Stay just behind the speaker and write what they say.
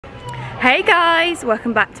Hey guys,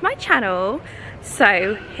 welcome back to my channel.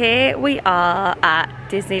 So here we are at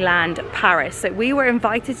Disneyland Paris. So we were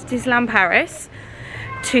invited to Disneyland Paris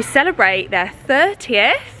to celebrate their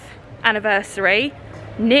 30th anniversary,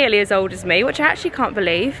 nearly as old as me, which I actually can't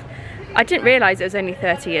believe. I didn't realise it was only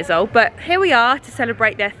 30 years old, but here we are to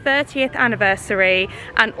celebrate their 30th anniversary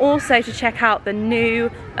and also to check out the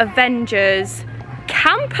new Avengers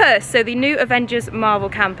campus, so the new Avengers Marvel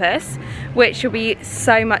campus, which will be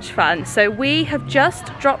so much fun. So we have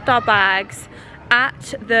just dropped our bags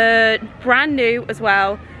at the brand new as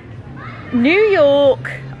well New York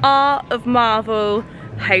Art of Marvel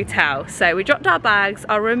hotel. So we dropped our bags,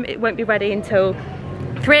 our room, it won't be ready until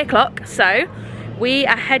 3 o'clock, so we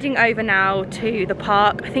are heading over now to the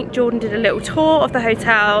park. I think Jordan did a little tour of the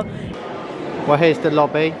hotel. Well, here's the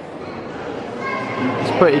lobby.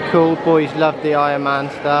 It's pretty cool. Boys love the Iron Man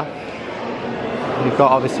stuff. You've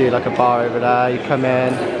got obviously like a bar over there. You come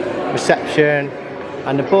in, reception,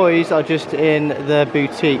 and the boys are just in the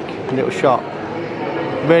boutique little shop.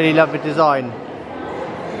 Really love the design.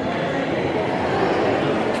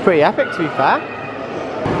 It's pretty epic, to be fair.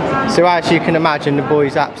 So as you can imagine, the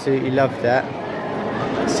boys absolutely loved it.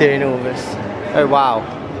 Seeing all this. Oh wow.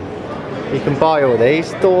 You can buy all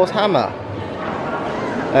these. Thor's hammer.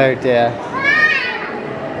 Oh dear.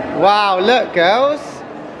 Wow, look girls.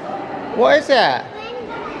 What is it?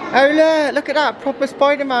 Oh look at that, proper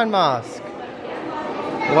Spider-Man mask.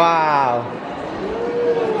 Wow.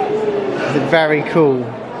 It's very cool.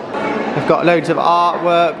 They've got loads of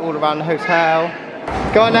artwork all around the hotel.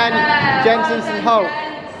 Go on then, Jensen's and Hulk.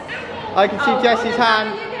 I can see Jessie's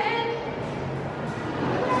hand.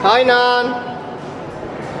 Hi Nan.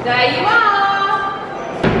 There you are.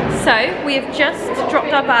 So we have just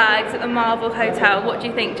dropped our bags at the Marvel Hotel. What do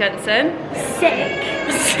you think, Jensen? Sick.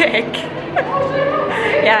 Sick.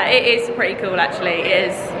 Yeah, it is pretty cool actually.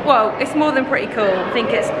 It is. Well, it's more than pretty cool. I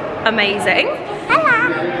think it's amazing.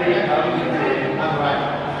 Hello.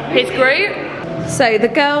 Here's Groot. So the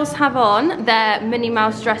girls have on their Minnie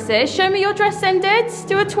Mouse dresses. Show me your dress then, Dids.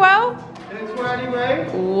 Do a twirl.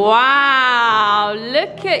 Wow,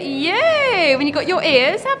 look at you. And you got your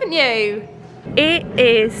ears, haven't you? It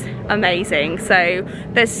is amazing. So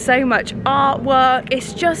there's so much artwork.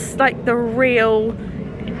 It's just like the real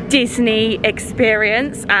Disney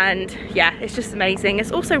experience, and yeah, it's just amazing.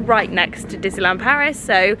 It's also right next to Disneyland Paris,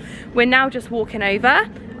 so we're now just walking over.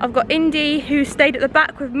 I've got Indy who stayed at the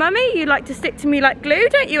back with Mummy. You like to stick to me like glue,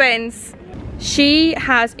 don't you, Inns? She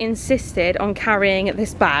has insisted on carrying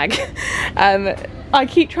this bag. I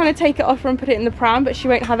keep trying to take it off her and put it in the pram, but she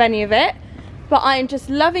won't have any of it. But I'm just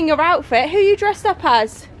loving your outfit. Who are you dressed up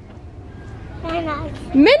as? Minnie Mouse.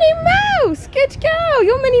 Minnie Mouse! Good girl!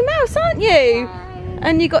 You're Minnie Mouse, aren't you?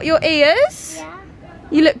 And you got your ears? Yeah.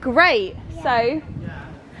 You look great. Yeah. So,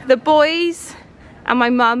 the boys and my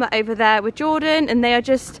mum are over there with Jordan, and they are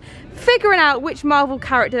just figuring out which Marvel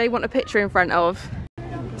character they want a picture in front of.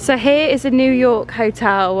 So here is a New York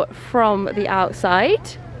hotel from the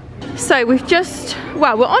outside. So we've just,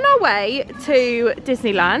 well, we're on our way to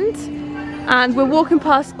Disneyland. And we're walking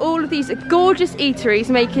past all of these gorgeous eateries,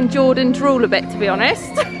 making Jordan drool a bit, to be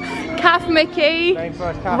honest. Cafe Mickey,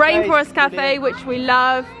 Rainforest Cafe, which we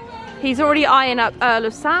love. He's already eyeing up Earl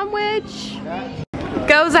of Sandwich. Yeah.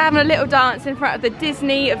 Girls are having a little dance in front of the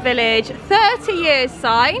Disney Village 30 years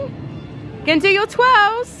sign. Gonna do your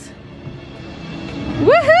twirls.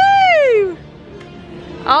 Woohoo!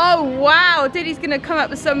 Oh wow, Diddy's gonna come up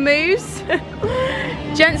with some moves.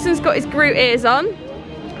 Jensen's got his Groot ears on.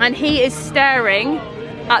 And he is staring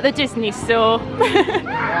at the Disney store.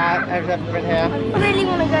 Yeah, I've never been here. I really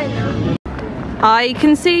want to go now. I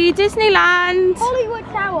can see Disneyland. Hollywood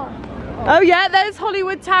Tower. Oh yeah, there's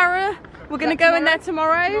Hollywood Tower. We're going to go in there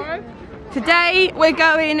tomorrow. Today we're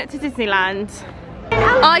going to Disneyland.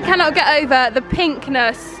 I cannot get over the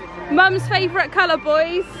pinkness. Mum's favourite colour,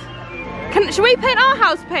 boys. Should we paint our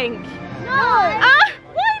house pink? No. Ah,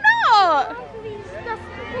 why not?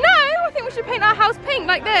 No, I think we should paint our house pink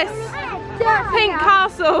like this. Pink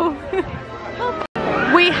castle.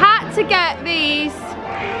 We had to get these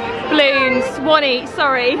balloons, one each,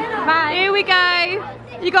 sorry. Bye. Here we go.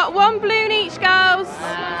 You got one balloon each, girls.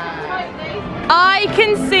 I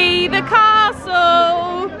can see the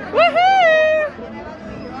castle. Woohoo!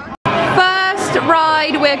 First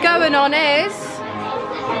ride we're going on is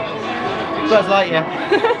Buzz Lightyear.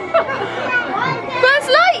 Buzz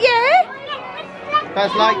Lightyear?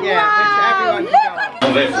 Buzz Lightyear. Wow,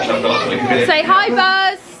 Everyone say hi,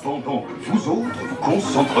 Buzz. Pendant que vous autres vous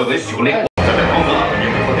concentrerez sur les...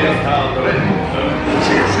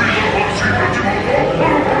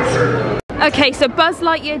 Okay, so Buzz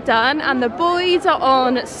Lightyear done, and the boys are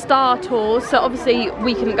on Star Tours, so obviously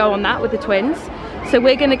we couldn't go on that with the twins. So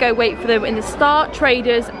we're gonna go wait for them in the Star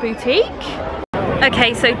Traders boutique.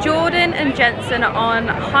 Okay, so Jordan and Jensen are on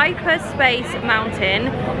Hyperspace Mountain,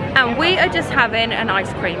 and we are just having an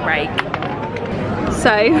ice cream break.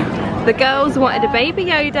 So the girls wanted a Baby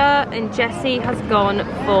Yoda, and Jessie has gone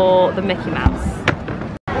for the Mickey Mouse.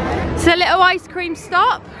 So a little ice cream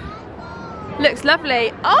stop. Looks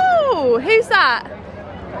lovely. Oh, who's that?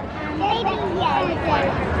 Baby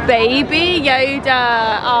Yoda. Baby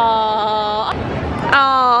Yoda. Oh,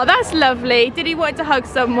 oh, that's lovely. Did he want to hug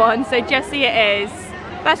someone? So Jessie it is.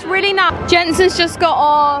 That's really nice. Jensen's just got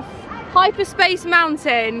off Hyperspace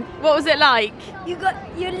Mountain. What was it like? You're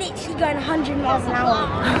literally going 100 miles an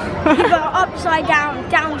hour. You go upside down,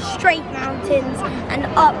 down straight mountains, and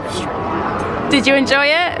up straight mountains. Did you enjoy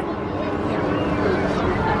it?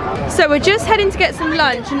 So we're just heading to get some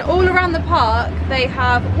lunch, and all around the park they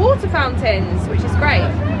have water fountains, which is great.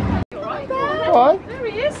 Go on. There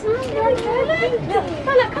he is.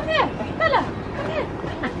 Bella, come here. Bella, come here.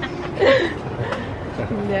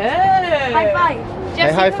 No. High five.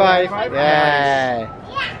 Hey, high five. Yeah.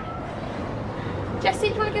 Jessie,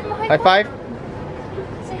 do you want to give him a High five.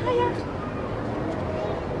 Say hiya.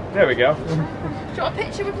 There we go. Do you want a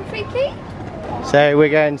picture with Rafiki? So we're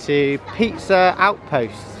going to Pizza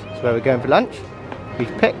Outpost. That's where we're going for lunch.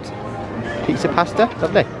 We've picked pizza pasta.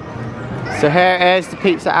 Lovely. So here is the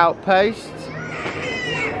Pizza Outpost.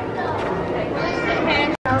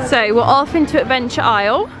 So we're off into Adventure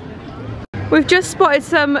Isle. We've just spotted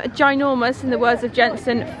some ginormous, in the words of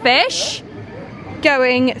Jensen, fish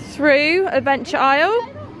going through Adventure Isle.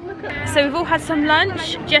 So we've all had some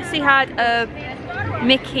lunch. Jessie had a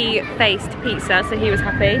Mickey faced pizza, so he was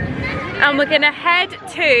happy. And we're gonna head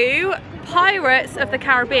to Pirates of the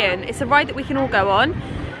Caribbean. It's a ride that we can all go on.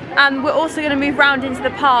 And we're also gonna move round into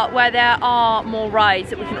the park where there are more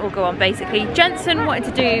rides that we can all go on, basically. Jensen wanted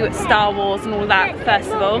to do Star Wars and all that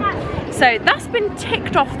first of all. So that's been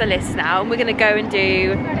ticked off the list now, and we're gonna go and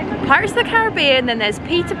do Pirates of the Caribbean, then there's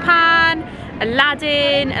Peter Pan,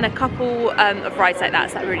 Aladdin, and a couple of rides like that,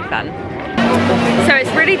 so that's really fun. So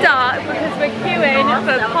it's really dark because we're queuing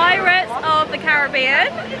for Pirates of the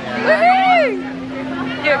Caribbean. Woohoo!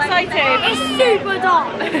 You're excited? It's super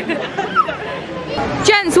dark.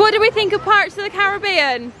 Gents, what do we think of Pirates of the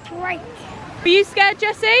Caribbean? Great. Were you scared,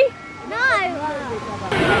 Jessie?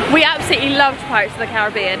 No. We absolutely loved Pirates of the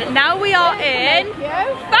Caribbean. Now we are in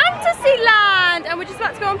Fantasyland, and we're just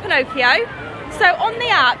about to go on Pinocchio. So on the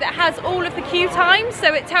app it has all of the queue times,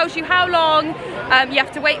 so it tells you how long you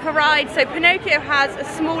have to wait for rides. So Pinocchio has a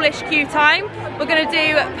smallish queue time. We're going to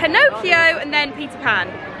do Pinocchio and then Peter Pan.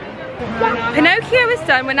 Pinocchio is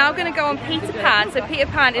done, we're now going to go on Peter Pan. So Peter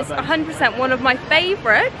Pan is 100% one of my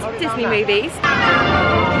favourite Disney movies.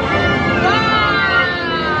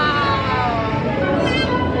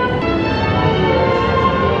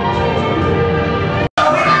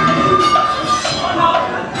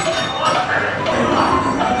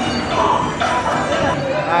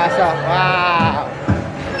 Wow.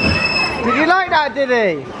 Did you like that, did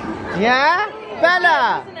he? Yeah?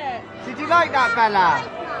 Bella? Did you like that, Bella?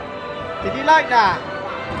 Did you like that?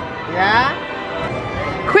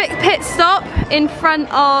 Yeah? Quick pit stop in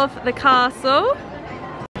front of the castle.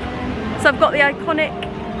 So I've got the iconic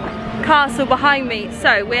castle behind me.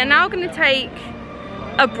 So we are now going to take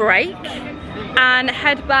a break and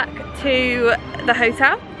head back to the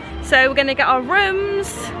hotel. So we're going to get our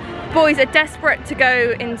rooms. Boys are desperate to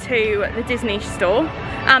go into the Disney store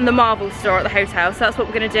and the Marvel store at the hotel, so that's what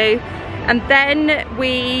we're going to do. And then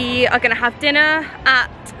we are going to have dinner at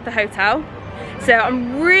the hotel. So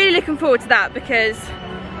I'm really looking forward to that, because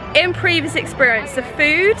in previous experience the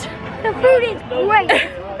food is great.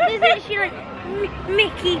 There's actually like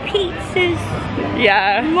Mickey pizzas,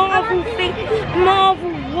 yeah, Marvel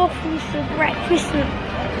waffles for breakfast.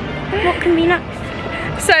 What can be next?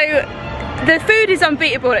 so the food is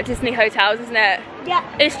unbeatable at Disney hotels, isn't it?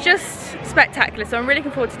 Yeah. It's just spectacular, so I'm really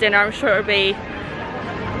looking forward to dinner. I'm sure it'll be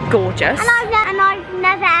gorgeous. And I've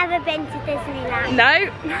never ever been to Disneyland.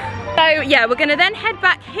 No. So yeah, we're gonna then head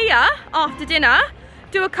back here after dinner,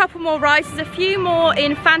 do a couple more rides. There's a few more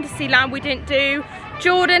in Fantasyland we didn't do.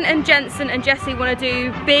 Jordan and Jensen and Jessie want to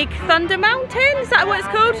do Big Thunder Mountain, is that what it's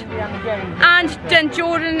called? And then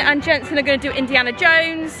Jordan and Jensen are going to do Indiana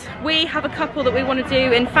Jones. We have a couple that we want to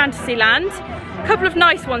do in Fantasyland. A couple of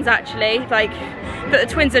nice ones actually, like, that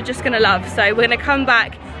the twins are just going to love. So we're going to come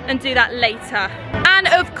back and do that later. And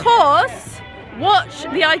of course, watch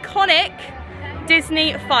the iconic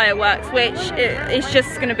Disney fireworks, which is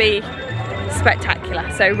just going to be spectacular.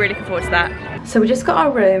 So really looking forward to that. So we just got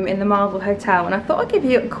our room in the Marvel Hotel, and I thought I'd give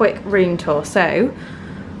you a quick room tour. So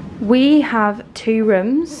we have 2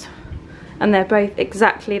 rooms and they're both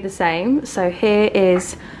exactly the same. So here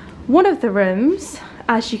is one of the rooms.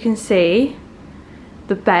 As you can see,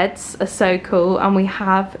 the beds are so cool, and we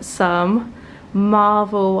have some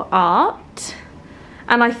Marvel art,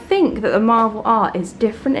 and I think that the Marvel art is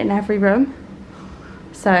different in every room,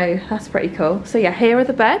 so that's pretty cool. So yeah, here are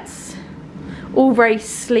the beds, all very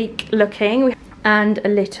sleek looking, and a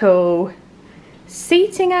little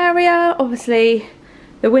seating area, obviously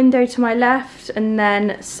the window to my left, and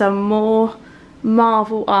then some more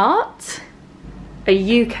Marvel art,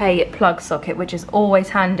 a UK plug socket, which is always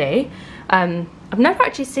handy. I've never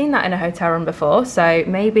actually seen that in a hotel room before, so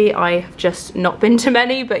maybe I've just not been to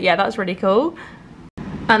many, but yeah, that's really cool.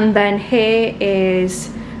 And then here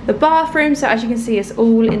is the bathroom, so as you can see, it's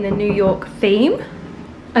all in the New York theme.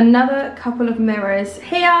 Another couple of mirrors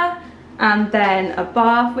here, and then a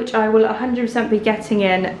bath, which I will 100% be getting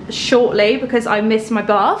in shortly because I miss my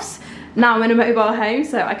baths. Now I'm in a mobile home,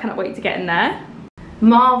 so I cannot wait to get in there.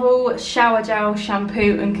 Marvel shower gel,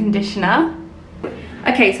 shampoo and conditioner.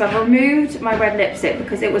 Okay, so I've removed my red lipstick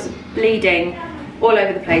because it was bleeding all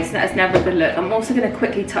over the place, and that's never a good look. I'm also going to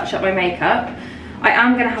quickly touch up my makeup. I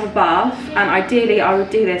am going to have a bath, and ideally I would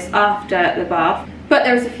do this after the bath, but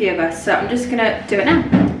there's a few of us, so I'm just going to do it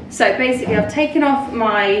now. So basically I've taken off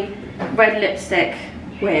my red lipstick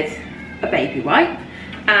with a baby wipe,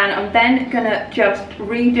 and I'm then going to just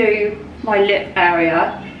redo my lip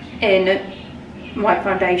area in my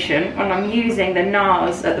foundation, and I'm using the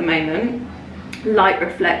NARS at the moment light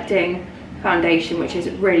reflecting foundation, which is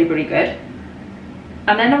really good.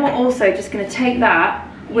 And then I'm also just going to take that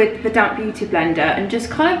with the damp beauty blender and just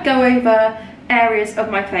kind of go over areas of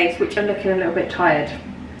my face which are looking a little bit tired.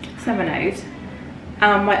 So my nose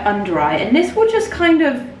and my under eye, and this will just kind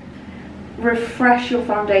of refresh your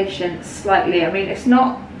foundation slightly. I mean, it's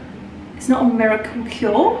not a miracle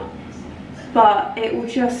cure, but it will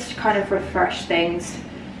just kind of refresh things.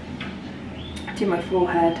 Do my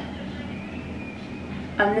forehead,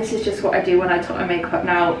 and this is just what I do when I top my makeup up.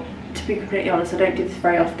 Now, to be completely honest, I don't do this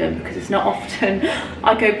very often because it's not often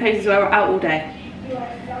I go places where we're out all day.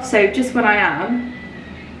 So just when I am,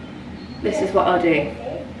 this is what I'll do.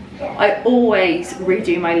 I always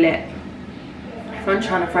redo my lip if I'm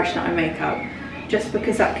trying to freshen up my makeup, just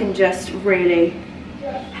because that can just really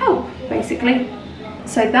help, basically.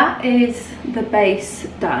 So that is the base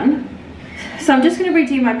done. So I'm just going to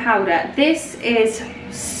redo my powder. This is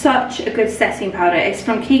such a good setting powder. It's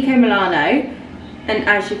from Kiko Milano, and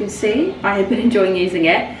as you can see, I have been enjoying using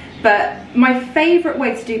it. But my favourite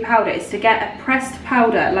way to do powder is to get a pressed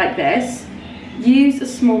powder like this, use a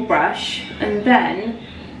small brush, and then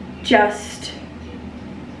just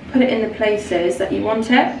put it in the places that you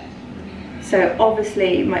want it. So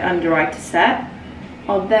obviously my under eye to set.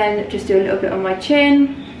 I'll then just do a little bit on my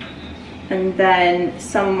chin, and then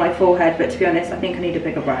some on my forehead, but to be honest, I think I need a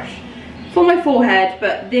bigger brush for my forehead,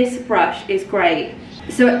 but this brush is great.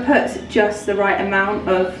 So it puts just the right amount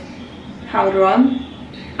of powder on.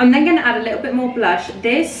 I'm then going to add a little bit more blush.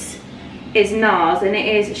 This is NARS, and it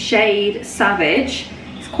is shade Savage.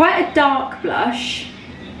 It's quite a dark blush,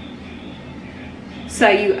 so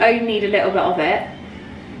you only need a little bit of it,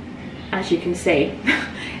 as you can see.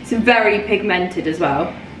 It's very pigmented as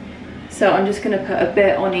well. So I'm just going to put a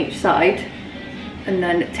bit on each side and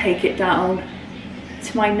then take it down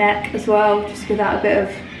to my neck as well. Just give that a bit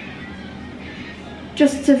of,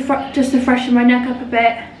 just to freshen my neck up a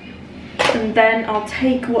bit. And then I'll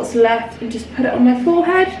take what's left and just put it on my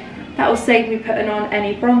forehead. That will save me putting on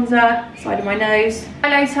any bronzer, side of my nose.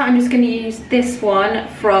 Highlighter, I'm just going to use this one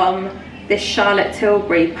from this Charlotte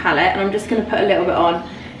Tilbury palette, and I'm just going to put a little bit on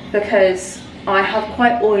because I have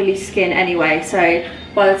quite oily skin anyway, so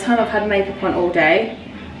by the time I've had makeup on all day,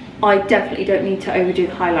 I definitely don't need to overdo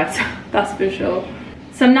the highlighter, that's for sure.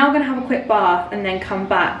 So I'm now going to have a quick bath and then come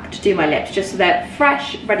back to do my lips, just so they're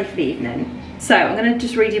fresh, ready for the evening. So I'm going to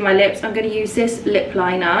just redo my lips. I'm going to use this lip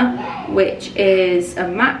liner, which is a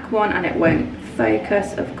MAC one, and it won't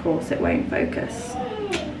focus. Of course it won't focus.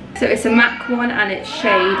 So it's a MAC one, and it's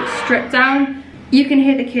shade Strip Down. You can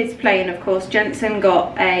hear the kids playing, of course. Jensen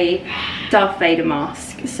got a Darth Vader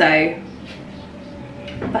mask, so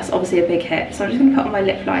that's obviously a big hit. So I'm just going to put on my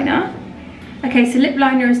lip liner. Okay, so lip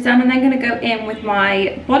liner is done. I'm then going to go in with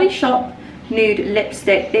my Body Shop nude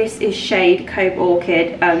lipstick. This is shade Cove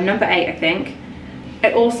Orchid, number 8 I think.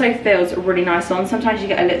 It also feels really nice on. Sometimes you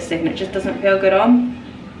get a lipstick and it just doesn't feel good on,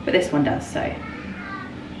 but this one does, so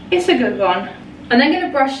it's a good one. I'm then going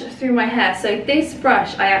to brush through my hair. So this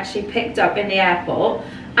brush I actually picked up in the airport.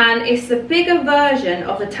 and it's the bigger version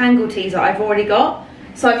of the Tangle teaser I've already got.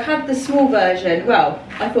 So I've had the small version, well,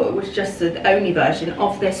 I thought it was just the only version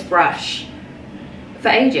of this brush for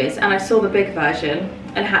ages, and I saw the big version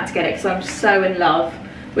and had to get it because I'm so in love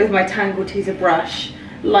with my Tangle teaser brush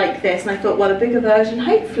like this, and I thought, well, the bigger version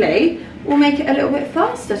hopefully will make it a little bit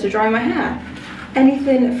faster to dry my hair.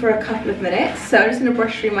 Anything for a couple of minutes. So I'm just going to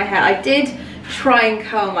brush through my hair. I did try and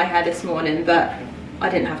curl my hair this morning, but I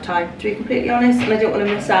didn't have time, to be completely honest, and I didn't want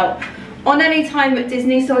to miss out on any time at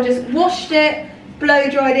Disney, so I just washed it, blow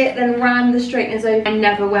dried it, then ran the straighteners over. I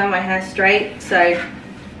never wear my hair straight, so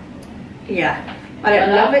yeah, I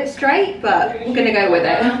don't love it straight, but we're gonna go with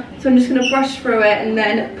it. So I'm just gonna brush through it and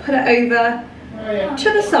then put it over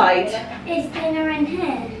to the side. Is dinner in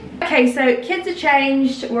here? Okay, so kids are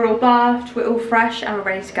changed, we're all bathed, we're all fresh, and we're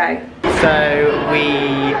ready to go. So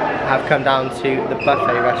we have come down to the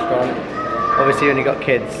buffet restaurant. Obviously we only got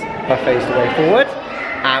kids, buffet's the way forward.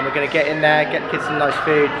 And we're going to get in there, get the kids some nice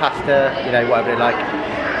food, pasta, you know, whatever they like.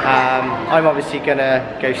 I'm obviously going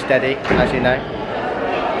to go steady, as you know.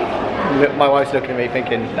 Look, my wife's looking at me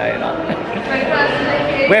thinking, no you're not.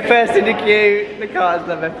 We're first in the queue, the cars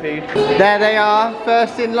love their food. There they are,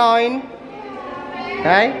 first in line.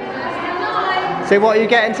 Hey? So what are you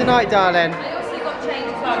getting tonight, darling? I also got changed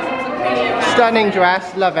as well, so I'm really Stunning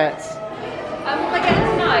dress, love it. what am I getting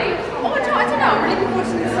tonight? Oh, I don't know, I'm really looking forward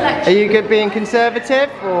to the selection. Are you good being conservative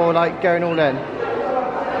or like going all in?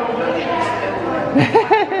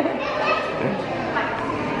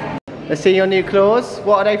 Let's see your new claws.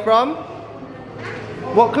 What are they from?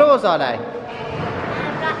 What claws are they?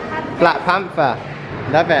 Black Panther.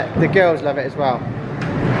 Love it. The girls love it as well.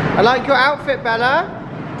 I like your outfit, Bella.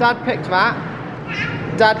 Dad picked that.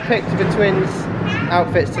 Dad picked the twins'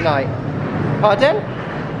 outfits tonight. Pardon?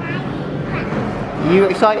 You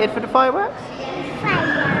excited for the fireworks?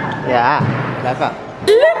 Yeah, clever.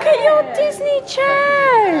 Look at your Disney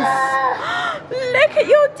chairs! Look at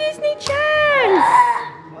your Disney chairs!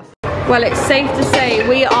 Well, it's safe to say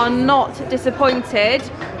we are not disappointed.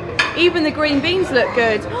 Even the green beans look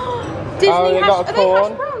good. Disney got a are corn. they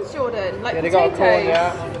hash browns, Jordan? Like Yeah, they potatoes? got a corn,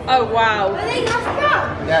 yeah. Oh wow. Are they hash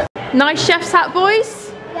browns? Yeah. Nice chef's hat,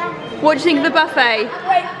 boys. Yeah. What do you think of the buffet?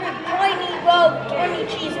 Great big tiny roll, tiny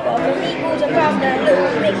cheeseburger, meatballs and pasta, and little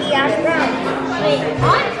Mickey hash browns. Wait,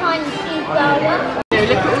 I'm tiny cheeseburger. Look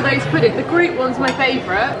at all those puddings. The Groot one's my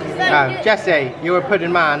favourite. Oh, Jesse, you're a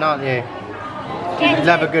pudding man, aren't you? You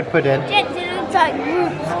love a good pudding. It looks like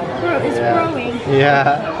Groot is growing.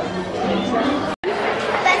 Yeah.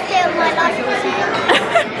 Best day of my life.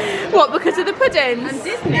 What, because of the puddings? No,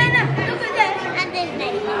 look at this. And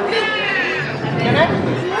Disney.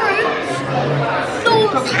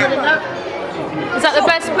 Is that the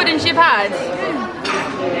best puddings you've had?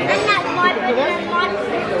 And that's my pudding.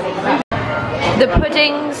 The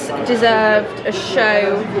puddings deserved a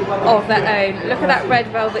show of their own. Look at that red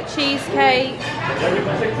velvet cheesecake,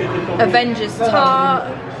 Avengers tart,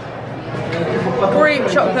 Groot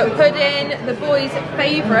chocolate pudding, the boys'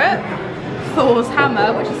 favourite, Thor's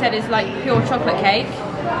hammer, which he said is like pure chocolate cake.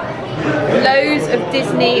 Loads of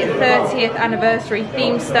Disney 30th anniversary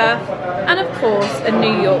theme stuff, and of course a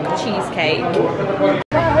New York cheesecake.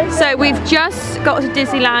 So we've just got to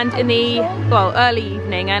Disneyland in the, well, early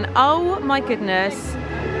evening, and oh my goodness,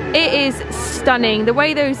 it is stunning. The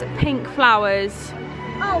way those pink flowers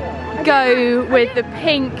go with the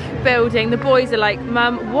pink building. The boys are like,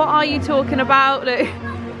 Mum, what are you talking about? Look,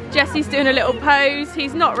 Jesse's doing a little pose.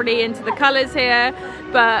 He's not really into the colours here,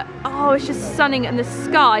 but oh, it's just stunning. And the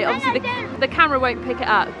sky, obviously the camera won't pick it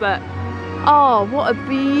up, but oh, what a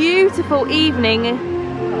beautiful evening.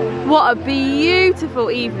 What a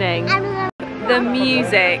beautiful evening. The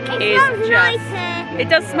music is just, it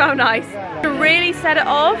does smell nice. To really set it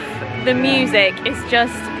off, the music is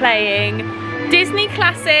just playing Disney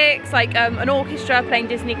classics, like an orchestra playing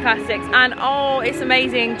Disney classics, and oh, it's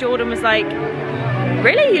amazing. Jordan was like,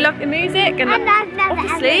 really, you love the music? And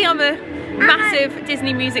obviously I'm a massive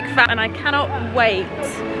Disney music fan, and I cannot wait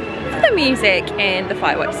for the music in the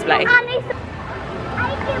fireworks display.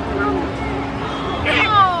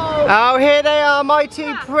 Oh, here they are, my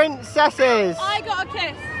two princesses. I got a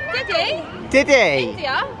kiss. Did he? Did he?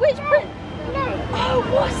 India? Which prince? Oh,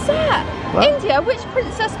 what's that? What? India, which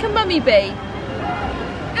princess can Mummy be?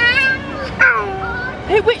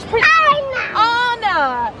 Who? Which princess?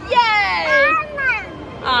 Anna! Yay!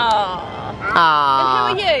 Oh. Ah.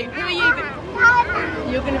 And who are you? Who are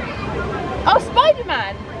you? You're gonna be... Oh,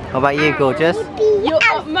 Spider-Man! What about you, gorgeous?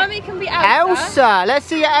 Mummy can be Elsa. Elsa! Let's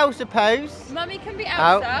see your Elsa pose. Mummy can be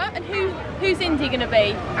Elsa. Oh. And who's Indy gonna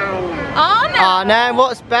be? Anna! Anna, and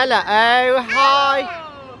what's Bella? Oh, hi.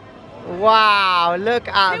 Wow, look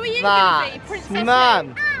at Who are you that. gonna be? Princess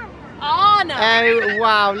Mum. Anna. Oh,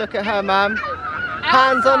 wow, look at her, Mum.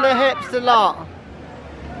 Hands on the hips a lot.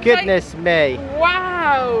 Goodness me.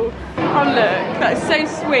 Wow. Oh look, that's so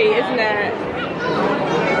sweet, isn't it?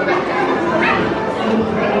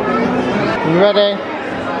 You ready?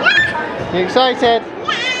 You excited?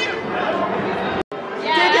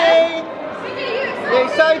 Yeah. You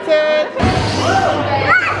excited?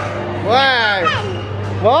 Wow.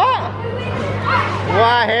 What?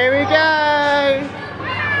 Wow, here we go.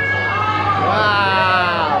 Wow.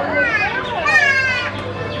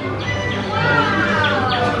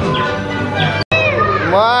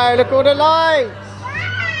 Wow, look at all the lights.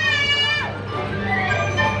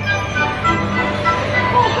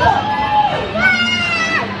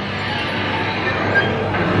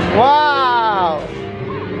 Wow.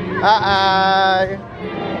 Uh-oh.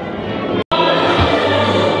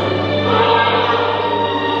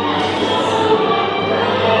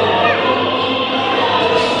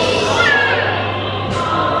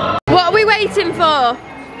 What are we waiting for?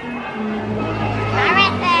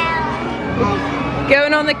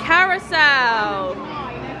 Going on the carousel.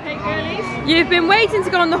 Okay, girlies. You've been waiting to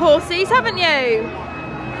go on the horses, haven't you?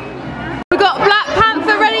 We got Black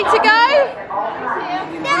Panther ready to go.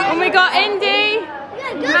 And we got Indy.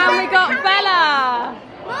 And we got Bella.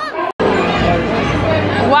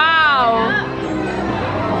 Wow.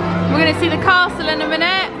 We're going to see the castle in a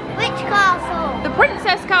minute. Which castle? The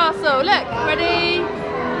Princess Castle. Look, ready?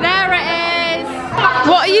 There it is.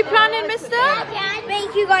 What are you planning, mister?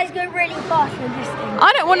 Make you guys go really fast with this thing.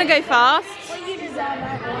 I don't want to go fast. Well, you deserve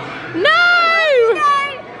it. No!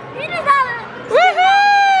 You deserve it.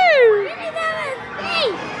 Woohoo! You deserve it. See?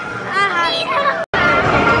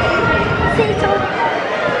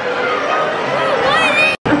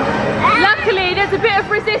 Luckily, there's a bit of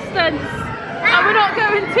resistance, and we're not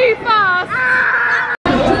going too fast.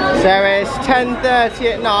 So it's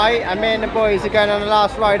 10:30 at night and me and the boys are going on the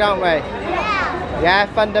last ride, aren't we? Yeah. Yeah,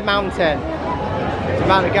 Thunder Mountain. It's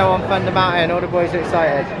about to go on Thunder Mountain, all the boys are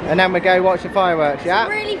excited. And then we go watch the fireworks, yeah?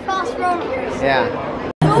 Really fast roller coaster. Yeah.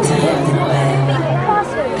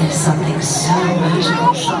 There's something so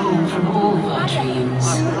magical flown from all of our dreams.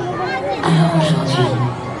 Alors aujourd'hui,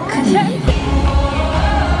 que dites-vous?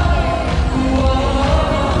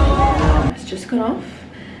 It's just gone off,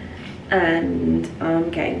 and I'm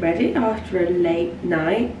getting ready after a late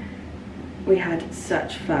night. We had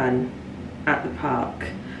such fun at the park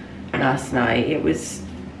last night. It was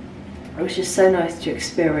just so nice to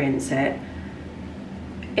experience it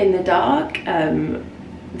in the dark.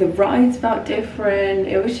 The rides felt different.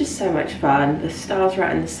 It was just so much fun. The stars were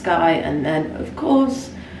out in the sky, and then of course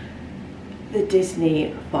the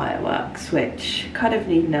Disney fireworks, which kind of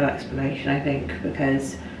need no explanation, I think,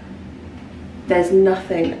 because there's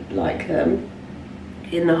nothing like them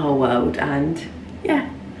in the whole world, and yeah,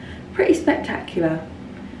 pretty spectacular.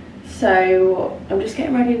 So I'm just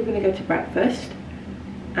getting ready. We're going to go to breakfast,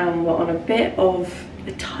 and we're on a bit of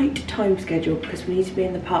a tight time schedule because we need to be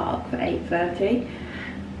in the park for 8:30,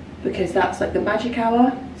 because that's like the magic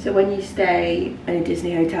hour. So when you stay in a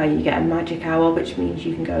Disney hotel, you get a magic hour, which means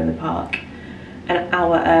you can go in the park an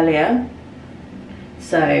hour earlier.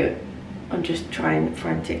 So I'm just trying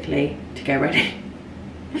frantically to get ready.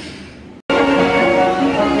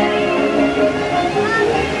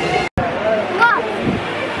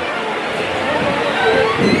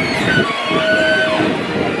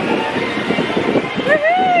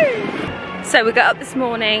 So we got up this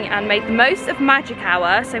morning and made the most of Magic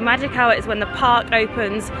Hour. So Magic Hour is when the park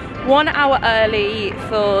opens 1 hour early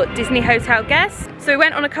for Disney hotel guests. So we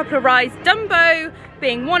went on a couple of rides, Dumbo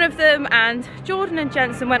being one of them, and Jordan and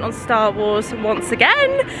Jensen went on Star Wars once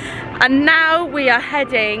again. And now we are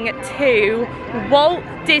heading to Walt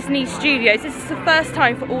Disney Studios. This is the first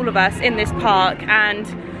time for all of us in this park, and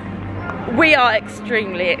we are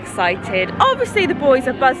extremely excited. Obviously the boys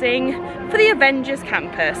are buzzing for the Avengers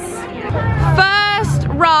campus. First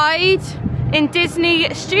ride in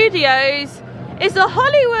Disney Studios is the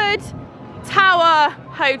Hollywood Tower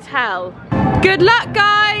Hotel. Good luck,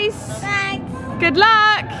 guys. Thanks. Good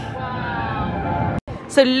luck.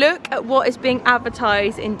 So look at what is being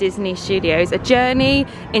advertised in Disney Studios. A journey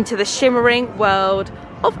into the shimmering world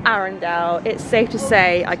of Arendelle. It's safe to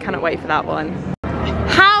say I cannot wait for that one.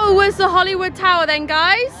 How was the Hollywood Tower then,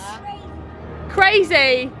 guys?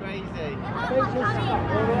 Crazy. Crazy. All the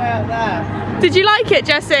way out there. Did you like it,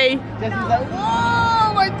 Jessie? Jessie's like,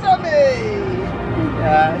 whoa, my tummy!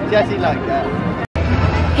 Yeah, Jessie liked that.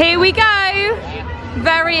 Here we go.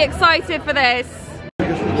 Very excited for this.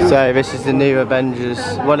 So this is the new Avengers,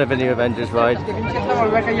 one of the new Avengers rides.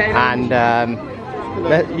 And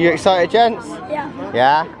You excited, gents? Yeah.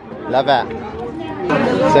 Yeah? Love it.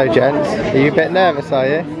 So, gents, are you a bit nervous, are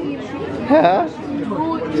you?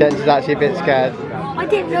 Gents is actually a bit scared. I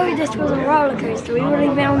didn't know this was a roller coaster. We've already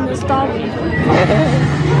been on the Star Wars.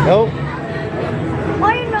 Oh.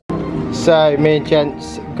 I know. So, me and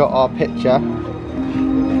Gents got our picture.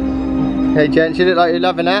 Hey, Gents, you look like you're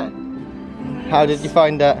loving it. How did you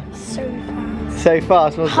find it? So fast. So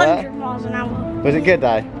fast, wasn't it? 100 miles an hour. Was it good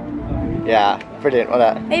though? Yeah, brilliant,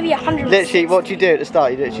 wasn't it? Maybe 100. Literally, what do you do at the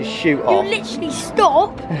start? You literally shoot You off. literally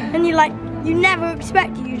stop and you like, you never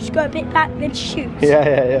expect it. You just go a bit back, then shoot. Yeah.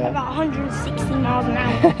 About 160 miles an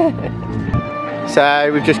hour.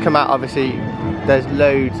 So we've just come out, obviously, there's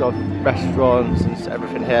loads of restaurants and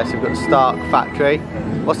everything here. So we've got the Stark Factory.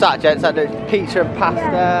 What's that, gents? That there's pizza and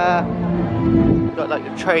pasta. We've got like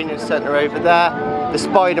the training centre over there. The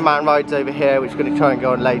Spider-Man ride's over here, which we're going to try and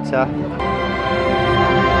go on later.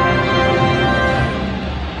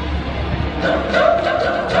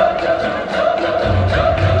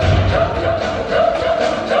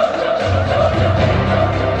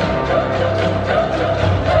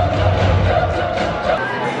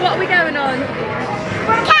 What are we going on?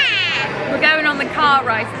 We're going on the car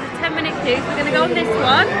ride. So there's a 10-minute queue. So we're going to go on this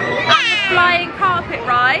one. And the flying carpet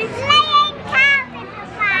ride.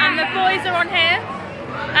 And the boys are on here.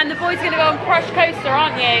 And the boys are going to go on Crush Coaster,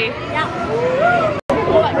 aren't you? Yeah.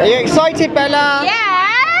 Are you excited, Bella?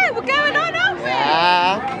 Yeah, we're going on, aren't we?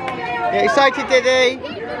 Yeah. You excited, Diddy?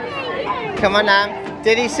 Come on now.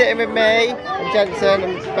 Diddy's sitting with me and Jensen,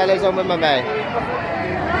 and Bella's on with Mummy.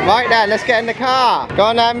 Right then, let's get in the car. Go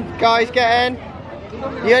on then, guys, get in.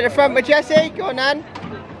 You at the front with Jessie? Go on then.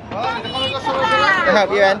 I'll help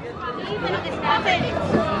you in.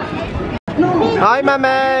 Hi,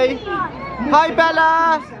 Mummy. Hi,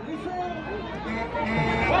 Bella.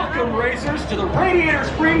 Welcome, racers, to the Radiator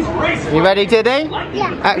Springs Racing. You ready, Diddy?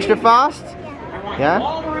 Yeah. Extra fast? Yeah?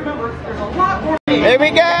 All to remember, there's a lot more Here we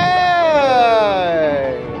go!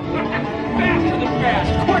 faster than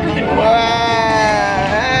fast, quicker than quick.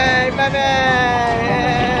 Hey, Mummy!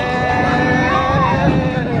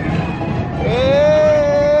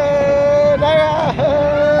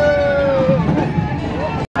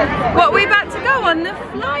 What, are we about to go on the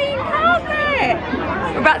flying carpet?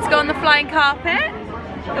 We're about to go on the flying carpet.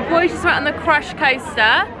 The boys just went on the Crush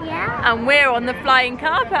Coaster. Yeah. And we're on the flying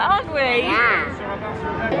carpet, aren't we? Yeah.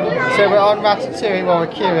 So we're on Ratatouille while we're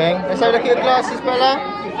queuing. Let's have a look at your glasses, Bella.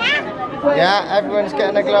 Yeah. Yeah, everyone's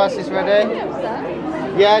getting their glasses ready.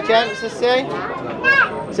 Yeah, gents, let's see.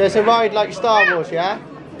 So it's a ride like Star Wars, yeah?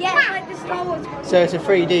 Yeah, it's like the Star Wars. So it's a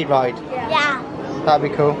 3D ride. Yeah. That'd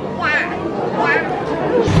be cool.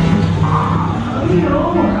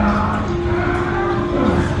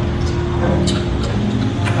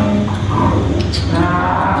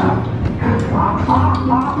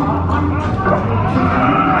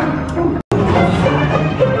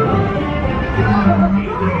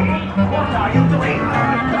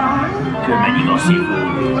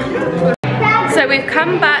 So we've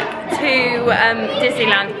come back to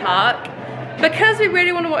Disneyland Park. Because we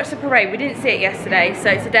really want to watch the parade, we didn't see it yesterday,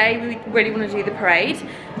 so today we really want to do the parade.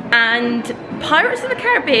 And Pirates of the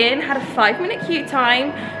Caribbean had a 5-minute queue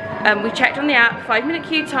time. We checked on the app, 5-minute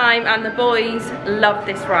queue time, and the boys loved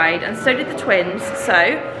this ride, and so did the twins.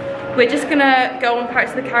 So we're just gonna go on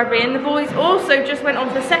Pirates of the Caribbean. The boys also just went on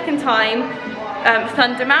for the second time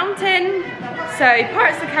Thunder Mountain. So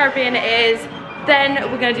Pirates of the Caribbean it is. Then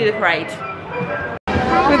we're gonna do the parade.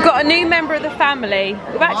 We've got a new member of the family.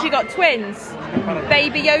 We've actually got twins,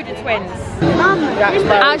 baby Yoda twins.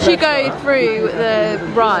 As you go through the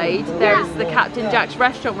ride, there's the Captain Jack's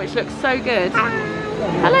restaurant, which looks so good.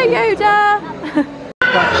 Hello Yoda!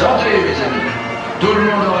 Entrez mes amis, tout le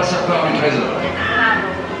monde aura sa part du trésor.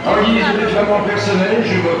 En guise de déploiement personnel,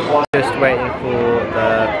 je vous crois. Just waiting for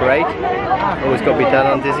the parade. Always got to be done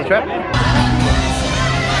on Disney trip.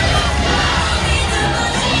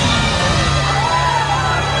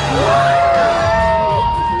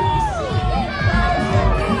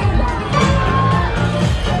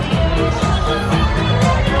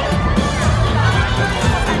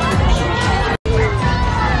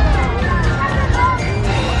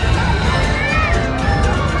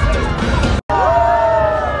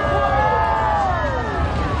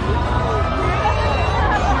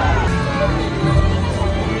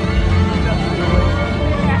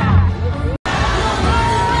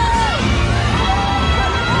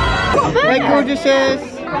 Hey gorgeouses!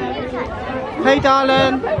 Hey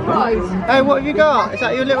darling! Hey, what have you got? Is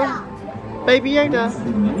that your little baby Yoda?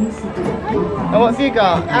 Oh, what have you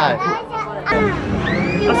got? Oh.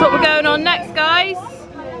 That's what we're going on next, guys.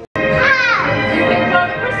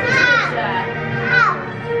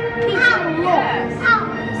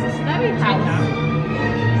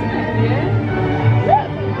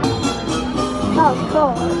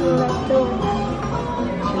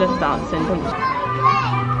 fabulous dancing, didn't she?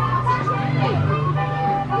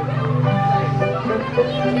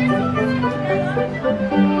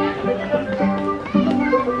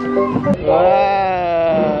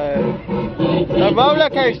 Whoa! The roller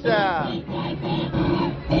coaster!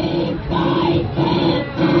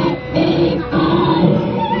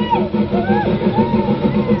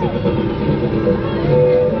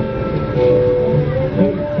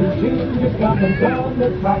 Coming down the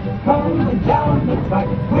track, coming down the track,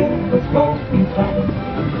 with the smoking track.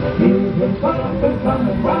 Here's the bumper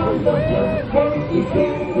coming round the hill. Hey, you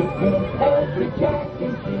hear the thrill, every jack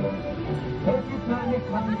and jill. Every time it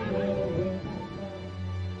comes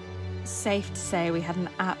Safe to say we had an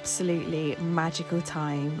absolutely magical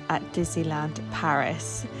time at Disneyland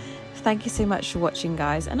Paris. Thank you so much for watching,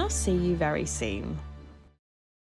 guys, and I'll see you very soon.